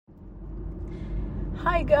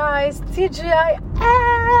Hi guys,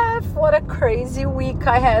 TGIF! What a crazy week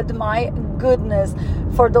I had, my goodness.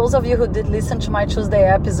 For those of you who did listen to my Tuesday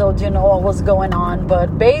episode, you know what was going on.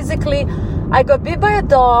 But basically, I got bit by a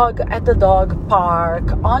dog at the dog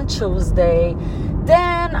park on Tuesday.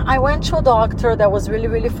 Then I went to a doctor that was really,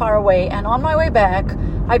 really far away. And on my way back,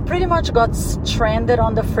 I pretty much got stranded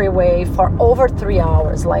on the freeway for over 3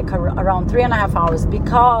 hours, like around 3.5 hours,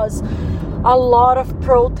 because a lot of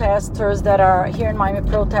protesters that are here in Miami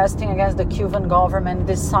protesting against the Cuban government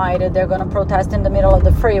decided they're going to protest in the middle of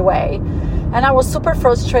the freeway. And I was super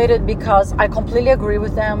frustrated because I completely agree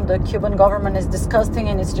with them. The Cuban government is disgusting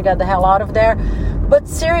and needs to get the hell out of there. But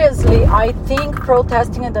seriously, I think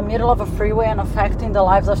protesting in the middle of a freeway and affecting the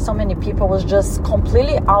lives of so many people was just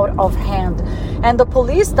completely out of hand. And the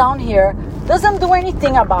police down here doesn't do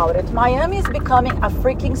anything about it. Miami is becoming a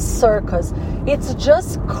freaking circus. It's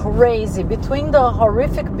just crazy. Between the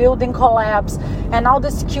horrific building collapse and all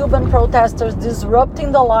these Cuban protesters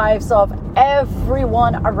disrupting the lives of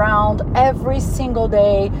everyone around every single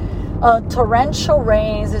day, torrential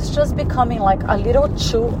rains, it's just becoming like a little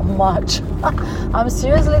too much. I'm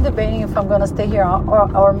seriously debating if I'm going to stay here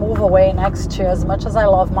or move away next year, as much as I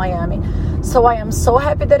love Miami. So I am so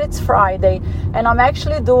happy that it's Friday and I'm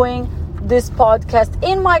actually doing this podcast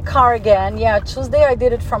in my car again. Yeah, Tuesday I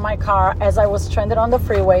did it from my car as I was stranded on the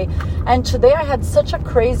freeway, and today I had such a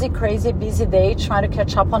crazy busy day trying to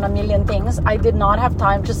catch up on a million things. I did not have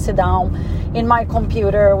time to sit down in my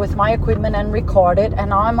computer with my equipment and record it,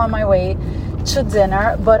 and now I'm on my way to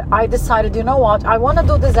dinner. But I decided, you know what, I want to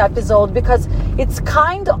do this episode because it's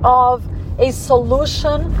kind of a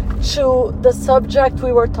solution to the subject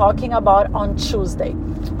we were talking about on Tuesday.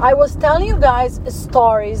 I was telling you guys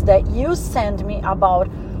stories that you send me about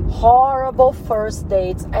horrible first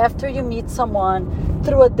dates after you meet someone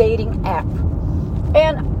through a dating app.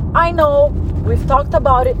 And I know we've talked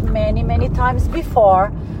about it many times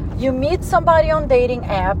before. You meet somebody on dating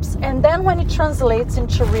apps, and then when it translates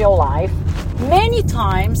into real life, many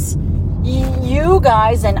times you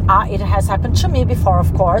guys, and it has happened to me before,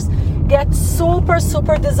 of course, get super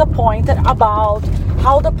disappointed about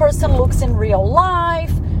how the person looks in real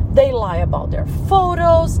life. They lie about their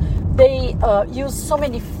photos. They use so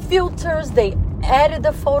many filters. They edit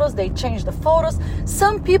the photos. They change the photos.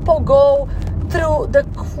 Some people go through the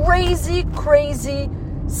crazy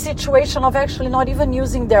situation of actually not even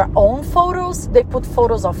using their own photos. They put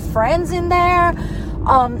photos of friends in there.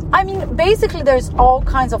 Basically there's all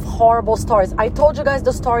kinds of horrible stories. I told you guys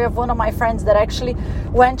the story of one of my friends that actually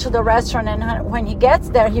went to the restaurant, and when he gets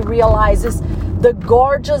there, he realizes the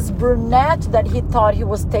gorgeous brunette that he thought he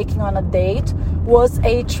was taking on a date was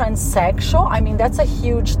a transsexual. That's a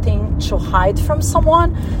huge thing to hide from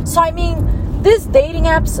someone. So these dating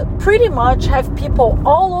apps pretty much have people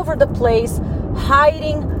all over the place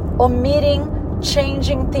hiding, omitting,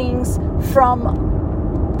 changing things from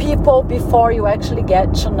people before you actually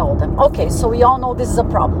get to know them. Okay, so we all know this is a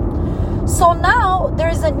problem. So now there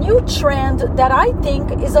is a new trend that I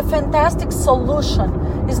think is a fantastic solution.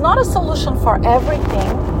 It's not a solution for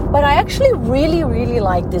everything, but I actually really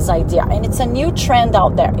like this idea, and it's a new trend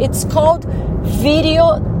out there. It's called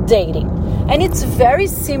video dating, and it's very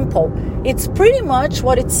simple. It's pretty much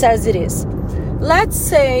what it says it is. Let's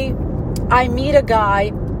say I meet a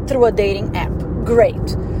guy through a dating app.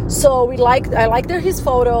 Great. So I like his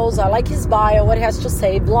photos, I like his bio, what he has to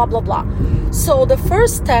say, blah blah. So the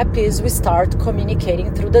first step is we start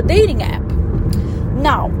communicating through the dating app.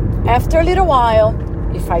 Now, after a little while,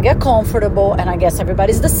 if I get comfortable, and I guess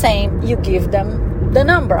everybody's the same, you give them the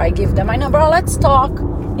number. I give them my number. Let's talk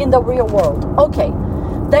in the real world. Okay.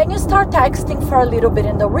 Then you start texting for a little bit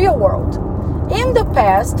in the real world. In the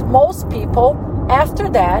past, most people, after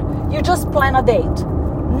that, you just plan a date.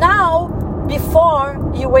 Now,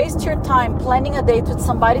 before you waste your time planning a date with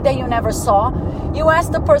somebody that you never saw, you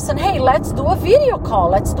ask the person, hey, let's do a video call.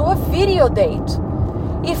 Let's do a video date.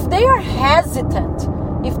 If they are hesitant,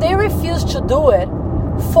 if they refuse to do it,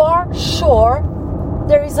 for sure,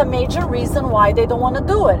 there is a major reason why they don't want to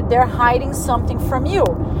do it. They're hiding something from you.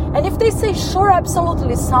 And if they say, sure,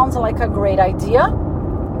 absolutely, sounds like a great idea,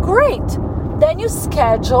 great. Then you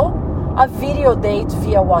schedule a video date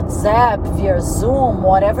via WhatsApp, via Zoom,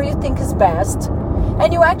 whatever you think is best,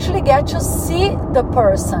 and you actually get to see the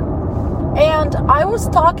person. And I was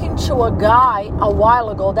talking to a guy a while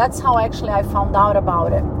ago. That's how actually I found out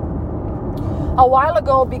about it. A while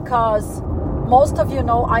ago, because most of you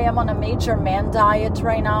know I am on a major man diet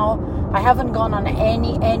right now. I haven't gone on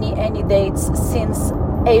any dates since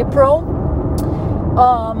April.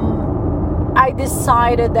 I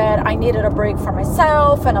decided that I needed a break for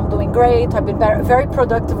myself, and I'm doing great. I've been very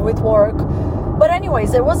productive with work. But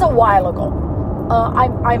anyways, it was a while ago.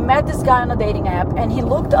 I met this guy on a dating app, and he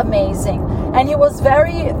looked amazing, and he was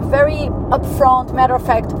very, very upfront. Matter of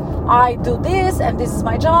fact, I do this, and this is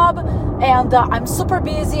my job, and I'm super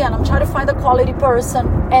busy, and I'm trying to find a quality person.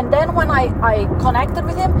 And then when I connected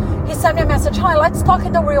with him, he sent me a message, hi, let's talk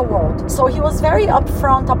in the real world. So he was very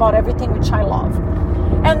upfront about everything, which I love.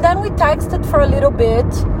 And then we texted for a little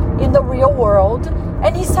bit in the real world,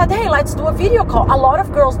 and he said, hey, let's do a video call. A lot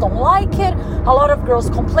of girls don't like it. A lot of girls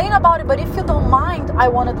complain about it. But if you don't mind, I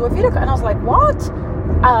want to do a video call. And I was like, what?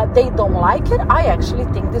 They don't like it? I actually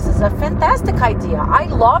think this is a fantastic idea. I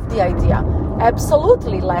love the idea.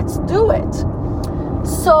 Absolutely, let's do it.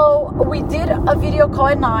 So we did a video call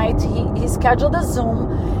at night. He scheduled a Zoom,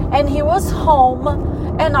 and he was home,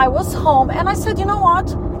 and I was home. And I said, you know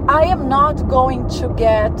what? I am not going to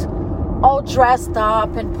get all dressed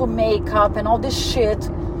up and put makeup and all this shit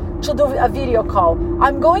to do a video call.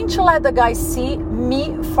 I'm going to let the guy see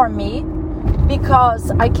me for me,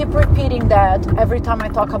 because I keep repeating that every time I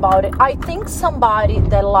talk about it. I think somebody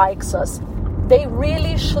that likes us, they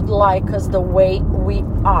really should like us the way we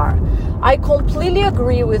are. I completely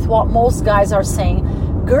agree with what most guys are saying.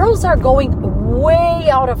 Girls are going way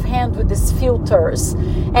out of hand with these filters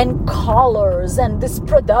and colors and this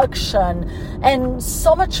production and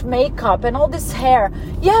so much makeup and all this hair.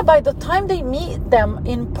 Yeah, by the time they meet them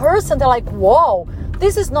in person, they're like, whoa,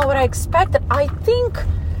 this is not what I expected. I think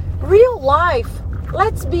real life,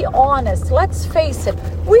 let's be honest, let's face it,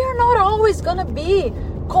 we are not always gonna be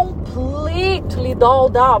completely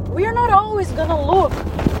dolled up. We are not always gonna look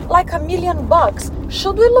like $1,000,000.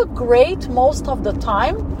 Should we look great most of the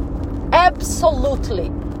time?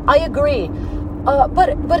 Absolutely, I agree.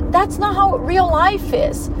 But that's not how real life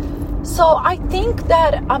is. So I think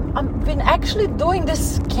that I've been actually doing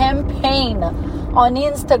this campaign on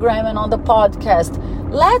Instagram and on the podcast.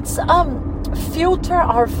 Let's filter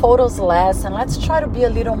our photos less, and let's try to be a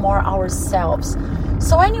little more ourselves.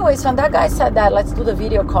 So anyways, when that guy said that, let's do the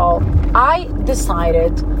video call, I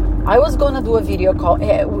decided I was going to do a video call.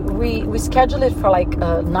 We scheduled it for like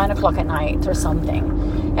 9 o'clock at night or something.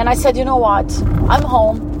 And I said, you know what? I'm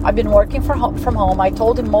home. I've been working from home. I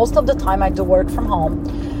told him most of the time I do work from home.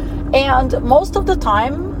 And most of the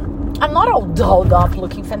time, I'm not all dolled up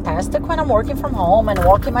looking fantastic when I'm working from home and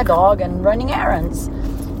walking my dog and running errands.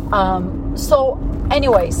 So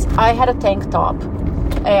anyways, I had a tank top.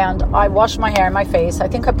 And I washed my hair and my face. I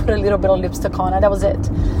think I put a little bit of lipstick on it. That was it.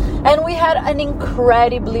 And we had an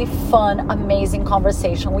incredibly fun, amazing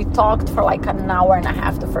conversation. We talked for like an hour and a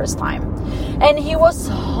half the first time. And he was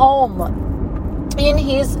home in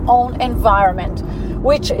his own environment,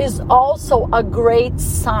 which is also a great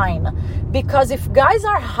sign. Because if guys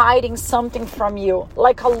are hiding something from you,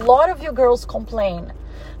 like a lot of you girls complain,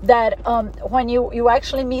 that when you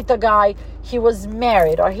actually meet a guy, he was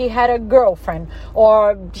married, or he had a girlfriend,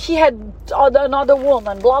 or he had another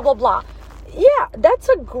woman, blah, blah, blah. Yeah, that's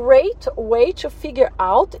a great way to figure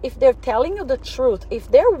out if they're telling you the truth. If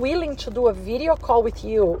they're willing to do a video call with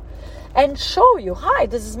you and show you, hi,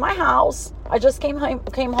 this is my house. I just came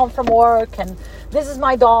home from work, and this is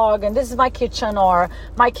my dog, and this is my kitchen, or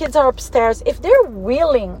my kids are upstairs. If they're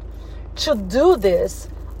willing to do this,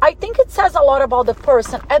 I think it says a lot about the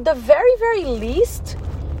person. At the very, very least,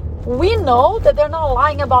 we know that they're not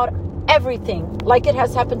lying about everything, like it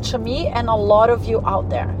has happened to me and a lot of you out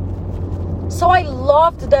there. So I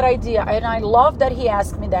loved that idea, and I loved that he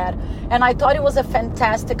asked me that, and I thought it was a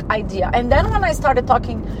fantastic idea. And then when I started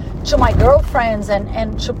talking to my girlfriends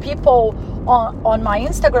and to people on my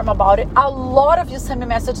Instagram about it, a lot of you sent me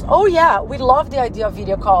messages, oh yeah, we love the idea of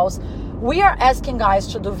video calls. We are asking guys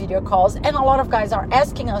to do video calls, and a lot of guys are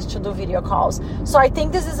asking us to do video calls. So I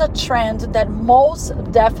think this is a trend that most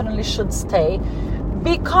definitely should stay,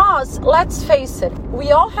 because let's face it,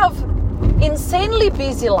 we all have insanely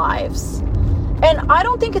busy lives. And I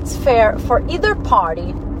don't think it's fair for either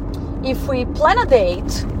party if we plan a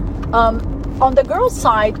date. On the girl's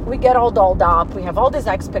side, we get all dolled up. We have all these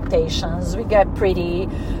expectations. We get pretty.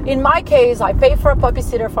 In my case, I pay for a puppy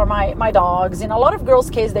sitter for my dogs. In a lot of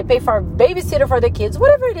girls' case, they pay for a babysitter for the kids.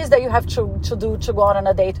 Whatever it is that you have to do to go out on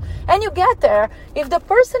a date. And you get there. If the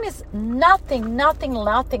person is nothing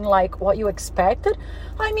like what you expected,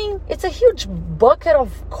 I mean, it's a huge bucket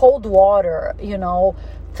of cold water,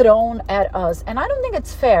 thrown at us. And I don't think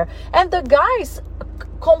it's fair. And the guys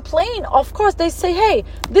complain, of course. They say, hey,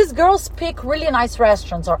 these girls pick really nice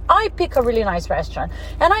restaurants, or I pick a really nice restaurant,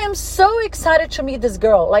 and I am so excited to meet this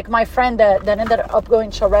girl. Like my friend that ended up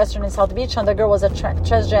going to a restaurant in South Beach, and the girl was a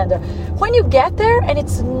transgender. When you get there and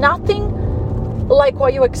it's nothing like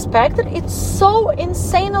what you expected, it's so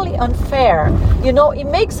insanely unfair. You know, it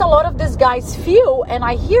makes a lot of these guys feel, and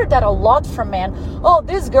I hear that a lot from men, oh,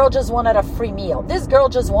 this girl just wanted a free meal. This girl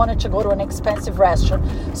just wanted to go to an expensive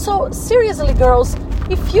restaurant. So seriously, girls,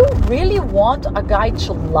 if you really want a guy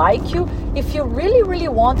to like you, if you really, really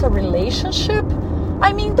want a relationship,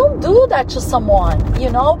 I mean, don't do that to someone, you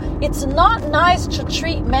know? It's not nice to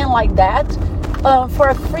treat men like that for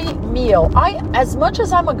a free meal. As much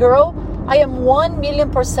as I'm a girl, I am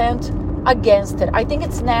 1,000,000% against it. I think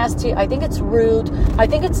it's nasty. I think it's rude. I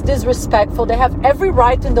think it's disrespectful. They have every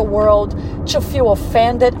right in the world to feel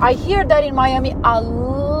offended. I hear that in Miami a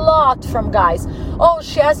lot from guys. Oh,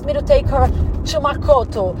 she asked me to take her to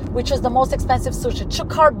Makoto, which is the most expensive sushi, to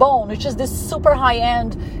Carbone, which is this super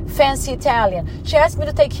high-end fancy Italian. She asked me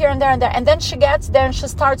to take here and there and there, and then she gets there and she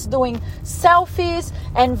starts doing selfies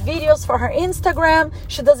and videos for her Instagram.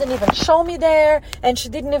 She doesn't even show me there, and she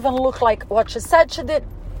didn't even look like what she said she did.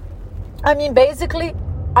 I mean, basically,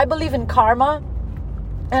 I believe in karma,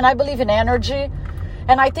 and I believe in energy,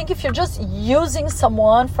 and I think if you're just using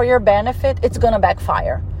someone for your benefit, it's gonna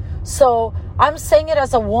backfire. So I'm saying it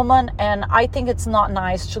as a woman, and I think it's not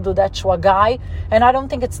nice to do that to a guy, and I don't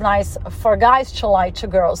think it's nice for guys to lie to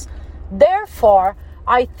girls. Therefore,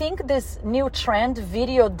 I think this new trend,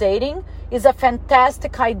 video dating, is a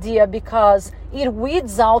fantastic idea because it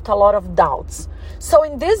weeds out a lot of doubts. So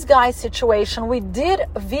in this guy's situation, we did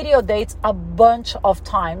video dates a bunch of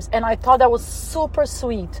times, and I thought that was super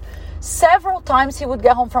sweet. Several times he would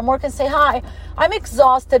get home from work and say, hi, I'm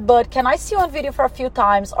exhausted, but can I see you on video for a few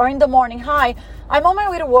times? Or in the morning, hi, I'm on my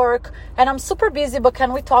way to work and I'm super busy, but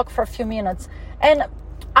can we talk for a few minutes? And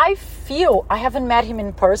I feel, I haven't met him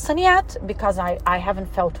in person yet because I haven't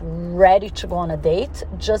felt ready to go on a date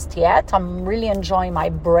just yet. I'm really enjoying my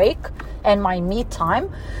break and my me time.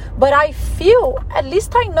 But I feel, at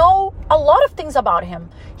least I know a lot of things about him.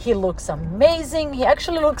 He looks amazing. He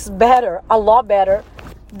actually looks better, a lot better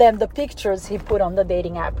than the pictures he put on the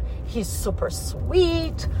dating app. He's super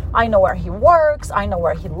sweet. I know where he works. I know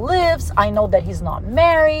where he lives. I know that he's not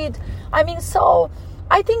married. I mean, so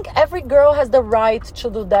I think every girl has the right to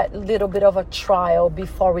do that little bit of a trial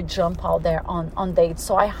before we jump out there on dates.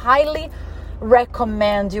 So I highly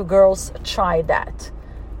recommend you girls try that.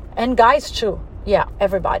 And guys too. Yeah,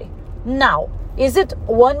 everybody. Now, is it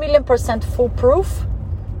 1,000,000% foolproof?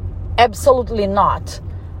 Absolutely not.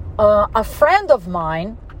 A friend of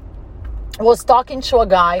mine was talking to a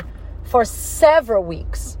guy for several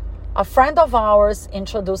weeks. A friend of ours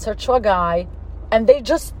introduced her to a guy, and they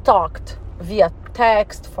just talked via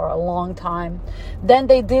text for a long time. Then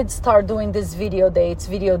they did start doing these video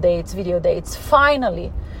dates.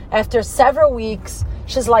 Finally, after several weeks,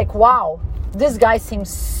 she's like, wow, this guy seems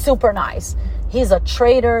super nice. He's a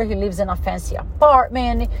trader. He lives in a fancy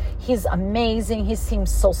apartment. He's amazing. He seems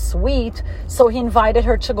so sweet. So he invited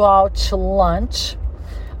her to go out to lunch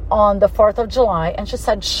on the 4th of July. And she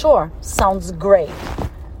said, sure, sounds great.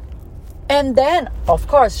 And then, of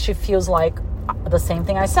course, she feels like the same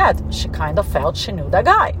thing I said. She kind of felt she knew the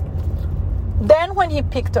guy. Then when he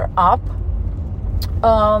picked her up,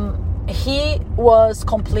 he was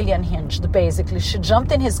completely unhinged, basically. She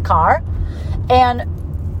jumped in his car, and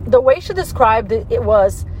the way she described it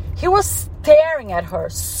was, he was staring at her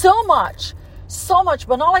so much,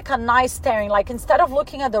 but not like a nice staring. Like instead of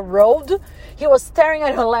looking at the road, he was staring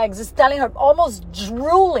at her legs. He's telling her, almost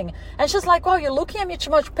drooling. And she's like, wow, you're looking at me too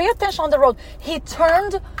much. Pay attention on the road. He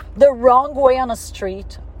turned the wrong way on a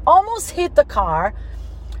street, almost hit the car.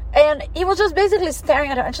 And he was just basically staring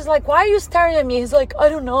at her. And she's like, why are you staring at me? He's like, I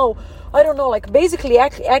don't know. Like basically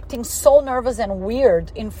acting so nervous and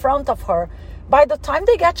weird in front of her. By the time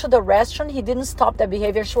they get to the restaurant, he didn't stop that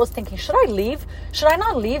behavior. She was thinking, should I leave? Should I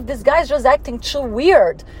not leave? This guy's just acting too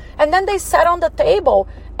weird. And then they sat on the table.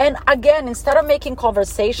 And again, instead of making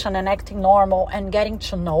conversation and acting normal and getting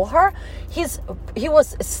to know her, he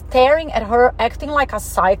was staring at her, acting like a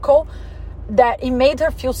psycho, that it made her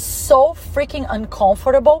feel so freaking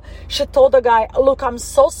uncomfortable. She told the guy, look, I'm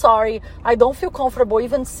so sorry. I don't feel comfortable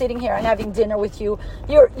even sitting here and having dinner with you.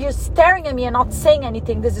 You're staring at me and not saying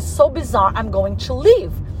anything. This is so bizarre. I'm going to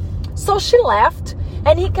leave. So she left,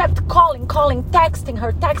 and he kept calling, texting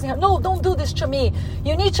her. No, don't do this to me.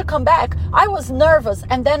 You need to come back. I was nervous.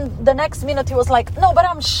 And then the next minute he was like, no, but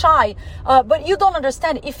I'm shy. But you don't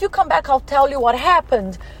understand. If you come back, I'll tell you what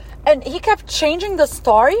happened. And he kept changing the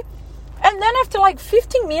story. And then after like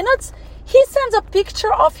 15 minutes, he sends a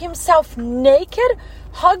picture of himself naked,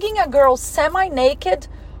 hugging a girl semi-naked.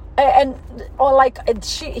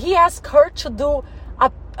 He asked her to do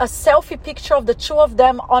a a selfie picture of the two of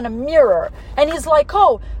them on a mirror. And he's like,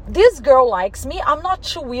 oh, this girl likes me. I'm not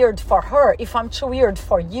too weird for her if I'm too weird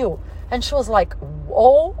for you. And she was like,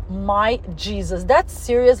 oh my Jesus, that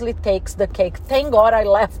seriously takes the cake. Thank God I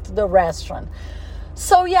left the restaurant.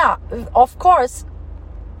 So yeah, of course,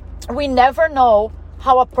 we never know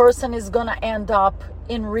how a person is gonna end up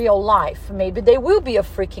in real life. Maybe they will be a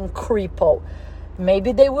freaking creepo.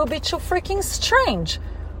 Maybe they will be too freaking strange.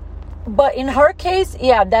 But in her case,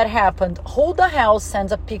 yeah, that happened. Who the hell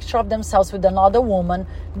sends a picture of themselves with another woman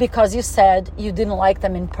because you said you didn't like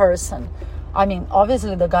them in person? I mean,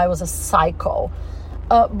 obviously the guy was a psycho.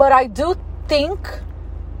 But I do think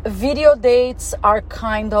video dates are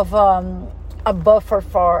kind of a buffer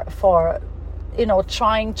for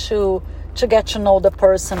trying to get to know the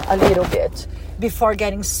person a little bit before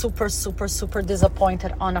getting super, super, super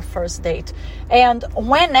disappointed on a first date. And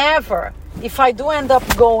whenever, if I do end up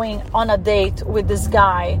going on a date with this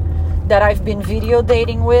guy that I've been video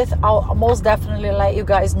dating with, I'll most definitely let you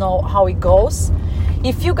guys know how it goes.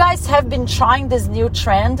 If you guys have been trying this new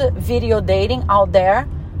trend, video dating out there,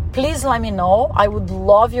 please let me know. I would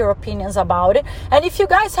love your opinions about it. And if you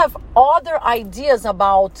guys have other ideas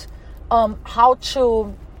about how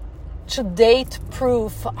to date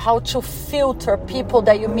proof, how to filter people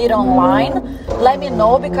that you meet online, let me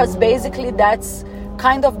know, because basically that's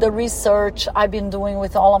kind of the research I've been doing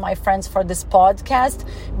with all of my friends for this podcast,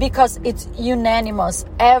 because it's unanimous.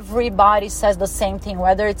 Everybody says the same thing,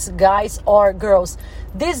 whether it's guys or girls.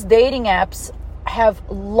 These dating apps have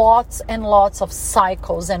lots and lots of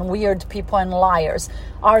psychos and weird people and liars.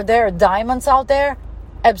 Are there diamonds out there?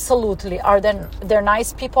 Absolutely. Are there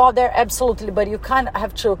nice people out there? Absolutely. But you kind of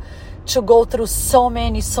have to go through so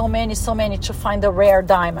many to find the rare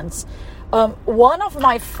diamonds. One of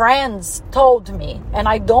my friends told me, and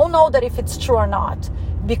I don't know that if it's true or not,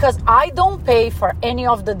 because I don't pay for any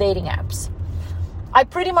of the dating apps. I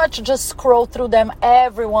pretty much just scroll through them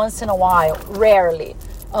every once in a while, rarely.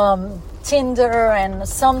 Tinder and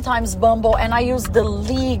sometimes Bumble, and I use the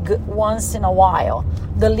League once in a while.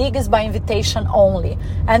 The League is by invitation only,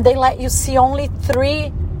 and they let you see only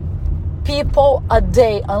 3 people a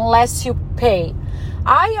day unless you pay.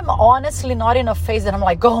 I am honestly not in a phase that I'm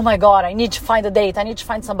like, oh my God, I need to find a date, I need to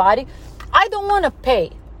find somebody. I don't want to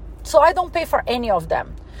pay, so I don't pay for any of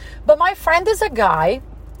them. But my friend is a guy,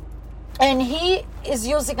 and he is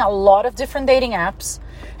using a lot of different dating apps,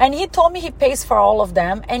 and he told me he pays for all of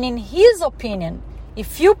them. And in his opinion,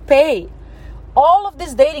 if you pay, all of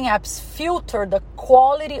these dating apps filter the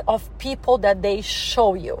quality of people that they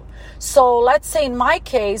show you. So let's say in my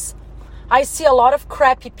case, I see a lot of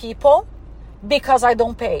crappy people because I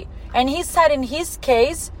don't pay. And he said in his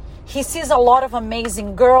case, he sees a lot of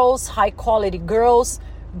amazing girls, high quality girls,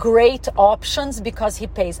 great options because he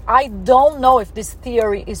pays. I don't know if this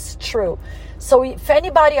theory is true. So if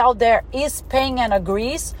anybody out there is paying and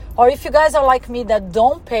agrees, or if you guys are like me that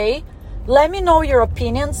don't pay, let me know your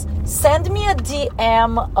opinions. Send me a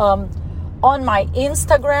DM on my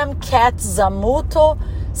Instagram, Kat Zamuto.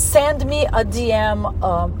 Send me a DM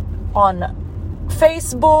on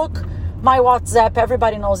Facebook. My WhatsApp,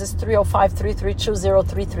 everybody knows, is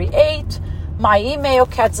 305-332-0338. My email,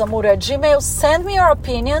 katzamuto@gmail. Send me your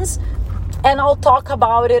opinions, and I'll talk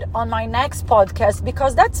about it on my next podcast,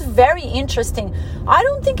 because that's very interesting. I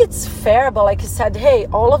don't think it's fair, but like you said, hey,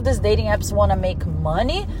 all of these dating apps want to make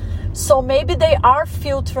money. So maybe they are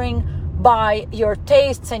filtering by your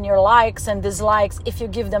tastes and your likes and dislikes if you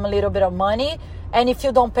give them a little bit of money. And if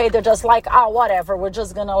you don't pay, they're just like, whatever, we're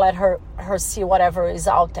just going to let her see whatever is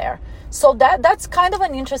out there. So that's kind of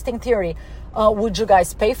an interesting theory. Would you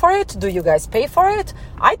guys pay for it? Do you guys pay for it?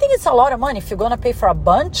 I think it's a lot of money. If you're going to pay for a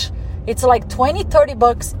bunch, it's like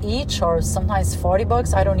 $20-$30 each, or sometimes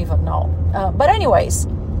 $40. I don't even know. But anyways,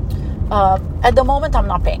 at the moment, I'm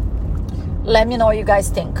not paying. Let me know what you guys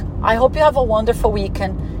think. I hope you have a wonderful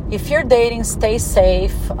weekend. If you're dating, stay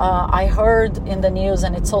safe. I heard in the news,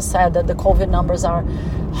 and it's so sad that the COVID numbers are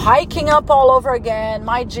hiking up all over again.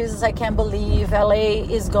 My Jesus, I can't believe LA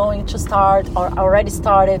is going to start, or already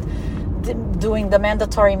started, doing the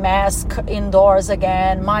mandatory mask indoors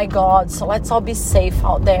again. My God, so let's all be safe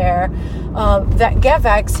out there. Get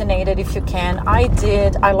vaccinated if you can. I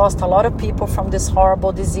did. I lost a lot of people from this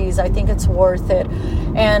horrible disease. I think it's worth it.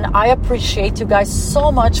 And I appreciate you guys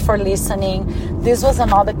so much for listening. This was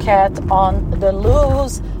another Cat on the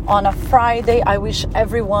Loose on a Friday. I wish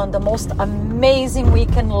everyone the most amazing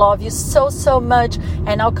weekend. Love you so, so much.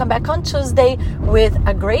 And I'll come back on Tuesday with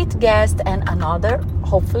a great guest and another,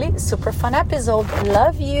 hopefully, super fun episode.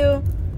 Love you.